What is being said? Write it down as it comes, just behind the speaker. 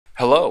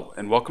Hello,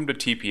 and welcome to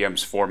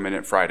TPM's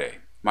 4-Minute Friday.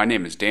 My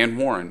name is Dan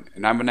Warren,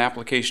 and I'm an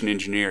application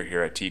engineer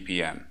here at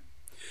TPM.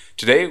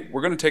 Today,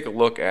 we're going to take a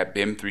look at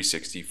BIM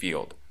 360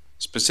 Field.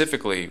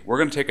 Specifically, we're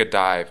going to take a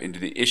dive into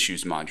the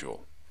Issues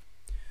module.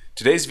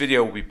 Today's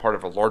video will be part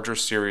of a larger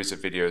series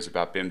of videos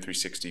about BIM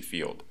 360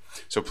 Field,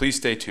 so please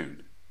stay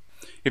tuned.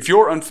 If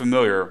you're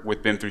unfamiliar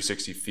with BIM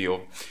 360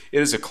 Field,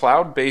 it is a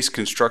cloud-based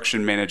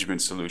construction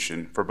management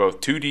solution for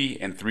both 2D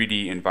and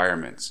 3D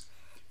environments.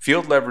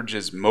 Field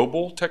leverages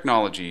mobile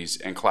technologies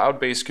and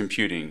cloud-based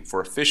computing for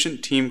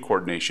efficient team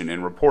coordination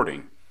and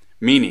reporting,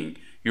 meaning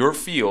your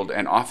field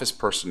and office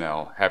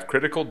personnel have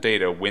critical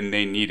data when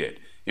they need it,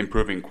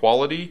 improving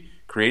quality,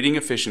 creating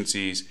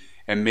efficiencies,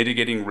 and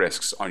mitigating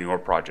risks on your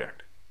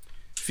project.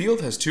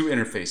 Field has two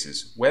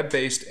interfaces,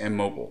 web-based and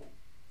mobile.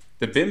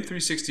 The BIM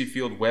 360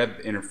 Field web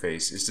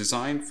interface is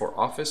designed for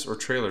office or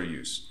trailer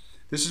use.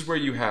 This is where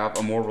you have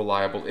a more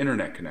reliable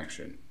internet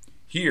connection.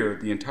 Here,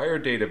 the entire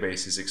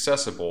database is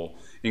accessible,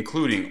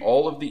 including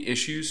all of the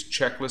issues,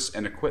 checklists,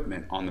 and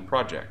equipment on the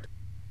project.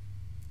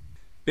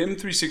 BIM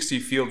 360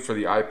 Field for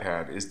the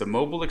iPad is the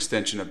mobile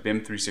extension of BIM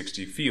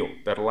 360 Field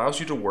that allows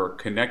you to work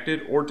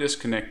connected or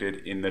disconnected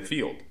in the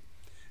field.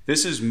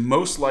 This is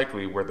most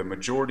likely where the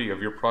majority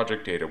of your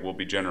project data will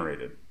be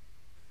generated.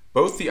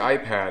 Both the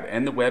iPad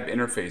and the web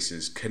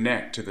interfaces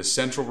connect to the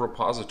central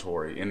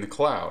repository in the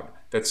cloud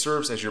that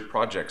serves as your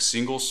project's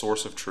single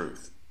source of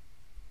truth.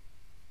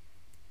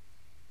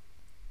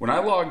 When I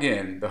log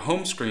in, the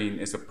home screen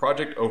is the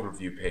project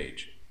overview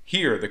page.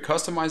 Here, the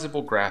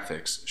customizable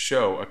graphics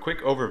show a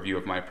quick overview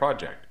of my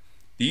project.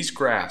 These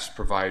graphs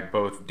provide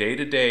both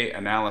day-to-day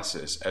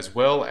analysis as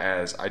well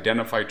as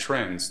identify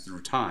trends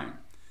through time.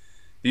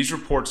 These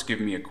reports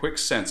give me a quick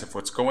sense of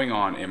what's going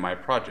on in my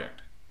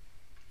project.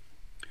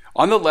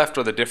 On the left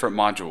are the different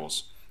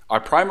modules.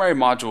 Our primary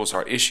modules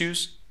are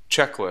Issues,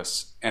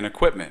 Checklists, and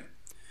Equipment.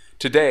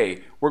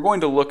 Today, we're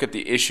going to look at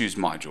the Issues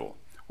module.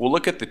 We'll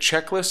look at the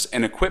checklists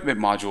and equipment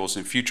modules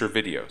in future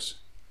videos.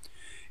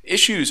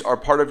 Issues are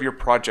part of your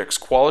project's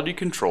quality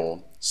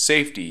control,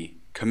 safety,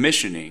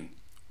 commissioning,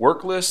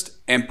 work list,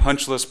 and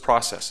punch list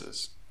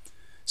processes.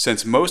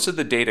 Since most of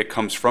the data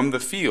comes from the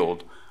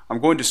field,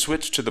 I'm going to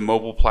switch to the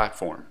mobile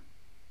platform.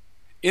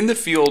 In the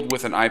field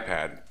with an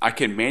iPad, I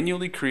can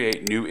manually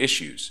create new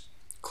issues.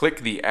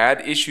 Click the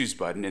Add Issues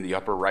button in the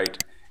upper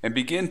right and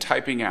begin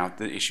typing out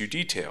the issue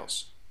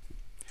details.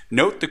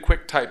 Note the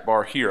quick type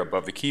bar here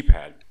above the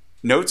keypad.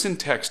 Notes and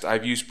text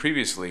I've used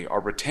previously are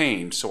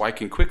retained so I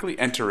can quickly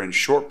enter in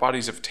short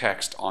bodies of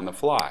text on the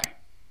fly.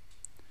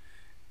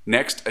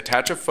 Next,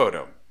 attach a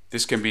photo.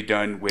 This can be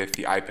done with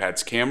the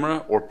iPad's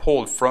camera or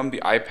pulled from the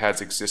iPad's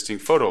existing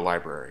photo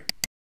library.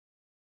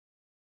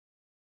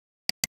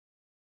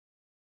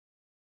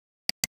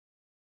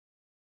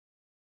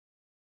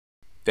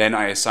 Then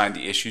I assign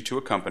the issue to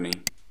a company.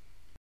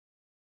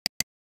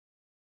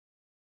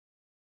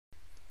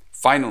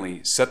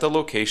 Finally, set the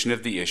location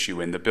of the issue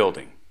in the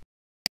building.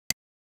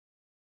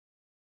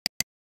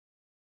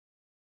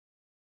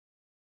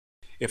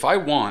 If I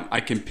want,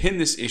 I can pin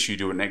this issue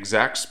to an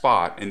exact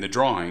spot in the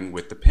drawing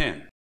with the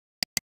pin.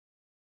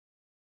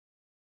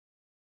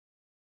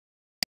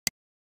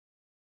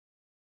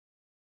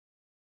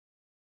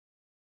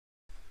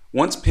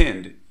 Once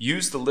pinned,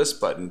 use the List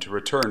button to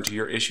return to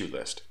your issue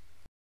list.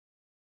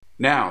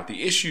 Now,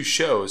 the issue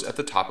shows at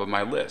the top of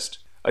my list.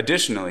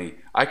 Additionally,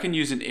 I can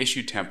use an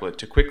issue template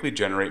to quickly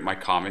generate my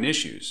common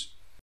issues.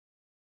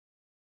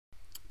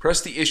 Press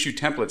the issue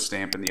template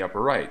stamp in the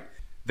upper right.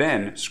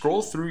 Then,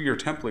 scroll through your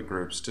template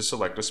groups to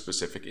select a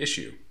specific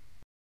issue.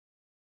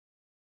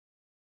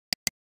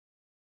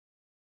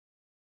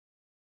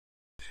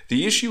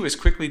 The issue is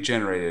quickly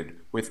generated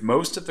with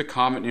most of the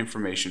common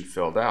information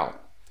filled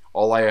out.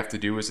 All I have to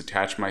do is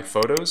attach my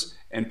photos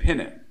and pin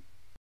it.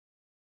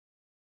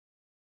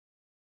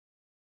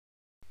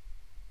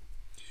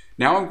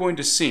 Now I'm going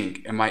to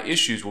sync and my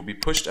issues will be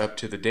pushed up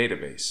to the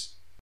database.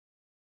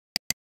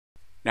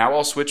 Now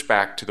I'll switch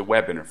back to the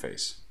web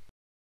interface.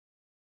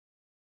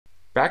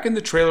 Back in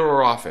the trailer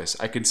or office,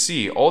 I can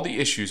see all the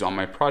issues on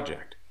my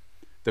project.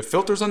 The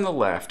filters on the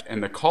left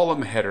and the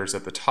column headers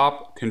at the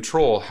top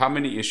control how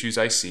many issues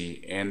I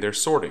see and their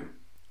sorting.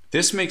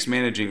 This makes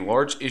managing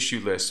large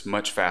issue lists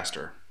much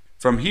faster.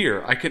 From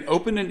here, I can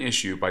open an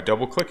issue by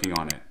double-clicking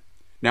on it.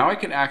 Now I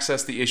can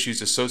access the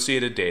issue's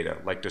associated data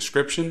like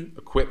description,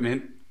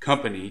 equipment,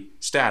 company,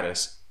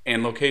 status,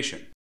 and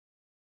location.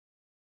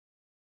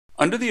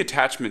 Under the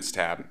Attachments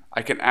tab,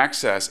 I can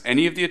access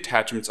any of the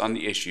attachments on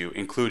the issue,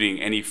 including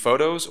any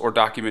photos or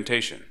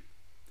documentation.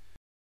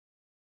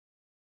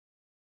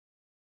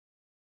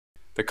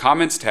 The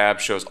Comments tab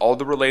shows all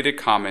the related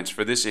comments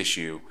for this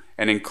issue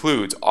and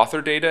includes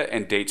author data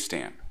and date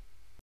stamp.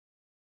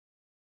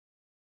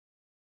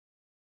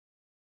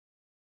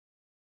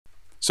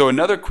 So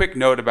another quick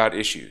note about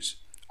issues.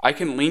 I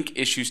can link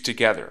issues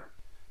together.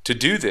 To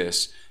do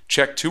this,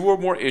 check 2 or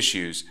more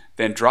issues,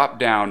 then drop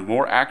down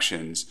More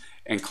Actions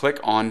and click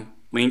on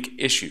Link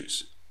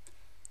Issues.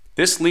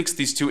 This links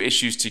these 2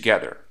 issues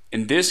together.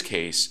 In this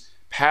case,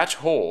 Patch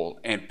Hole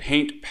and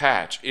Paint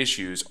Patch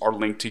issues are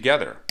linked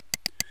together.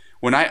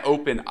 When I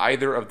open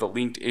either of the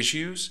linked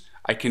issues,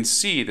 I can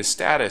see the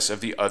status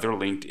of the other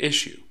linked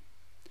issue.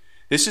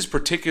 This is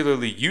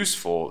particularly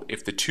useful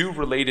if the two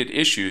related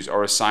issues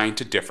are assigned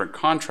to different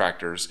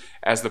contractors,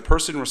 as the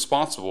person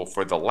responsible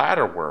for the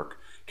latter work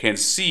can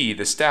see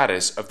the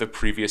status of the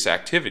previous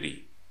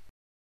activity.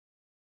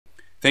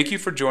 Thank you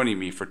for joining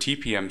me for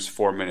TPM's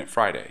 4-Minute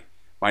Friday.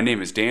 My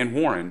name is Dan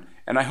Warren,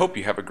 and I hope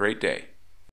you have a great day.